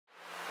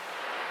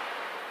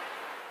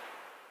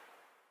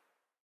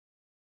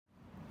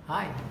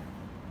Hi.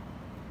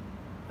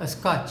 A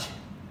Scotch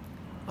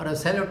or a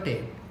cello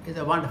tape is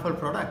a wonderful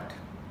product,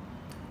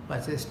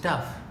 but it's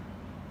tough,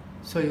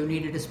 so you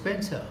need a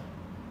dispenser.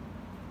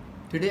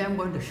 Today I'm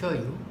going to show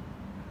you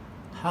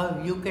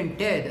how you can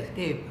tear the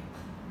tape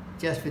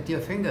just with your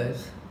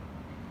fingers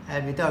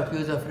and without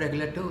use of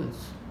regular tools.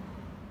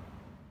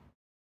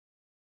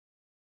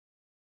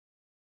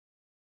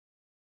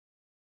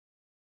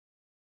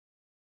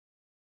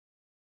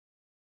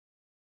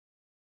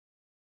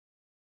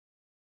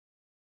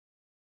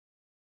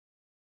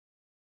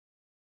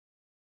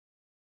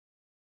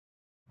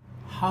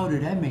 How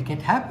did I make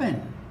it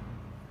happen?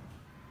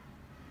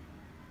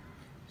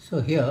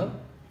 So here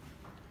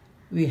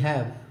we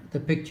have the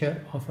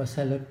picture of a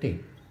cello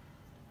tape.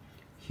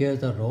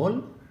 Here's the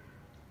roll,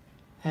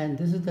 and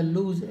this is the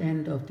loose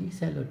end of the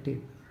cello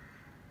tape.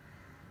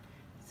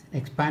 An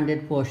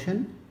expanded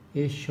portion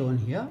is shown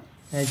here.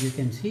 As you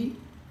can see,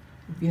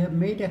 we have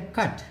made a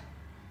cut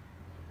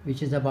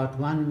which is about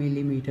 1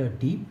 millimeter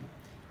deep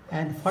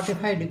and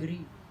 45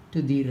 degrees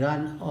to the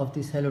run of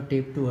the cello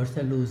tape towards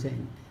the loose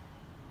end.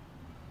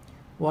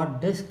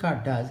 What this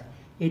cut does,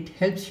 it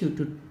helps you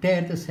to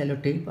tear the cello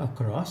tape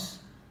across,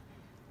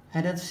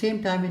 and at the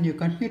same time when you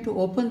continue to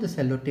open the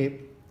cello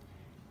tape,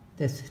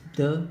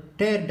 the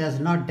tear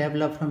does not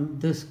develop from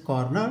this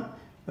corner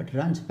but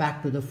runs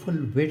back to the full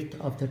width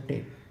of the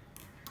tape.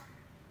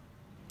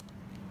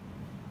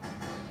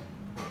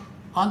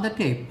 On the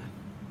tape,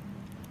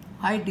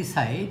 I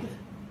decide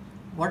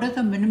what is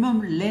the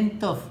minimum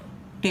length of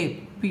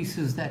tape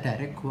pieces that I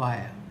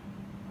require.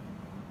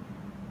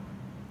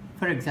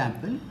 For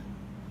example,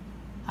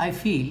 I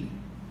feel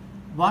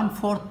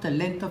 1/4 the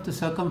length of the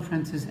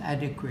circumference is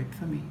adequate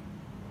for me.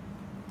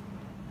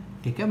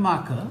 Take a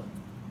marker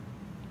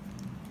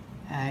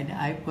and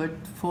I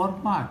put 4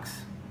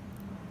 marks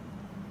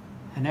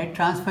and I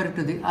transfer it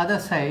to the other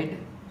side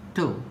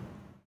too.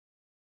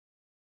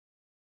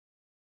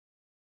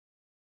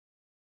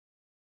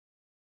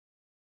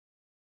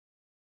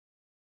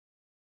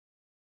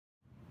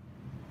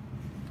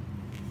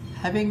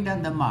 Having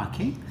done the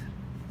marking,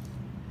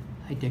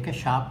 I take a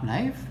sharp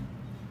knife.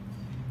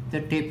 The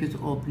tape is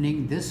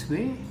opening this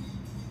way.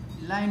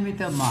 In line with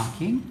the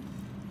marking,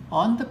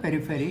 on the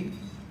periphery,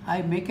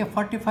 I make a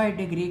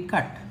 45-degree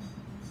cut.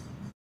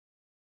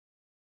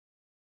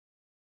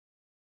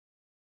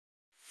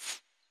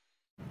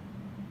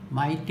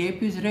 My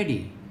tape is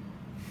ready.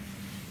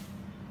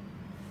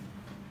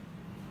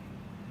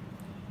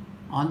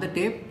 On the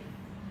tape,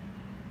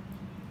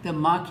 the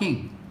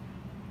marking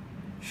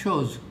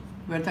shows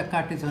where the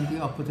cut is on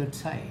the opposite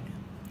side.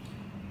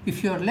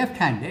 If you are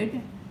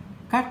left-handed,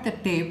 cut the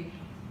tape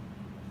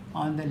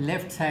on the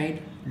left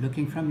side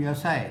looking from your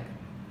side.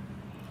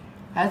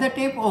 As the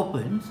tape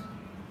opens,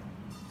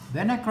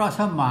 when I cross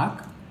a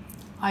mark,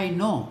 I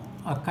know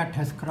a cut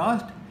has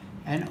crossed,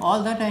 and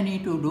all that I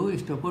need to do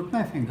is to put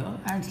my finger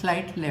and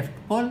slight left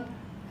pull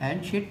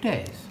and she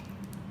tears.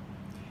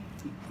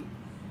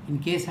 In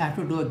case I have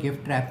to do a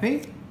gift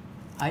wrapping,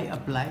 I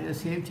apply the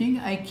same thing.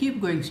 I keep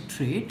going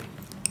straight,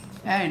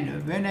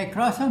 and when I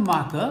cross a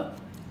marker,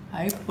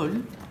 I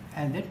pull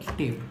and the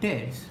tape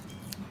tears.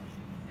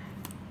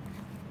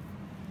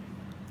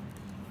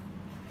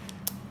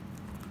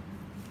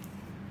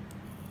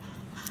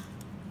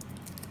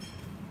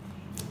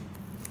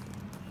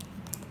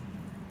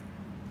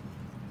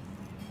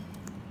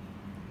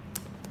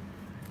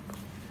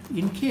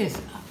 In case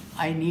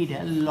I need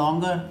a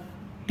longer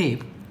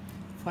tape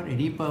for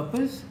any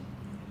purpose,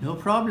 no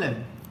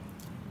problem.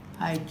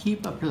 I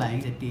keep applying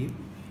the tape,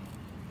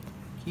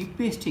 keep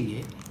pasting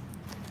it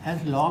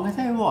as long as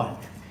I want.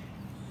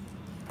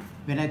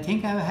 When I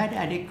think I've had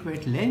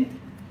adequate length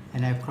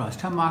and I've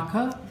crossed a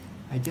marker,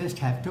 I just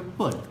have to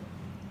pull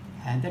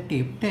and the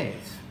tape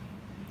tears.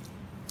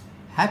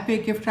 Happy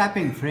gift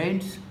wrapping,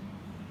 friends!